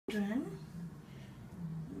children.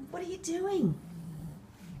 What are you doing?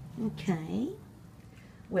 Okay.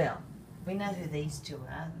 Well, we know who these two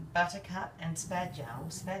are, Buttercup and Spadger. Well,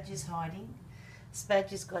 Spadger's hiding.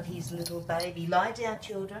 Spadger's got his little baby. Lie down,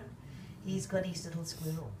 children. He's got his little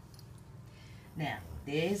squirrel. Now,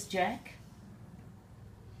 there's Jack.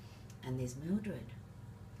 And there's Mildred.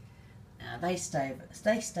 Now, they stay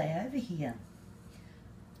over here,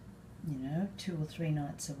 you know, 2 or 3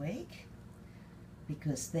 nights a week,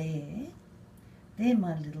 because they're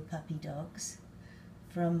my little puppy dogs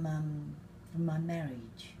from my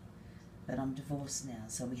marriage. But I'm divorced now,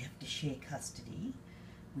 so we have to share custody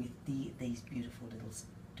with these beautiful little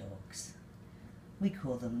dogs. We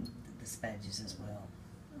call them the Spadgers as well.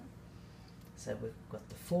 So we've got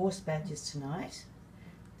the 4 Spadgers tonight.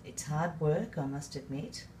 It's hard work, I must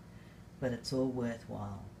admit, but it's all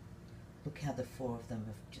worthwhile. Look how the 4 of them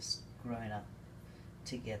have just grown up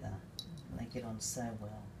together. They get on so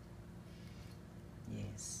well.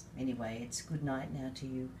 Yes. Anyway, it's good night now to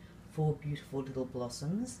you 4 beautiful little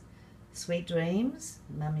blossoms. Sweet dreams.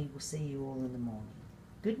 Mummy will see you all in the morning.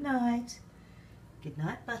 Good night. Good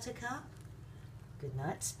night, Buttercup. Good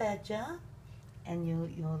night, Spadger. And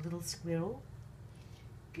your little squirrel.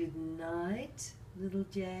 Good night, little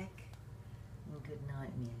Jack. And good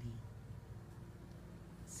night, Millie.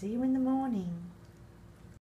 See you in the morning.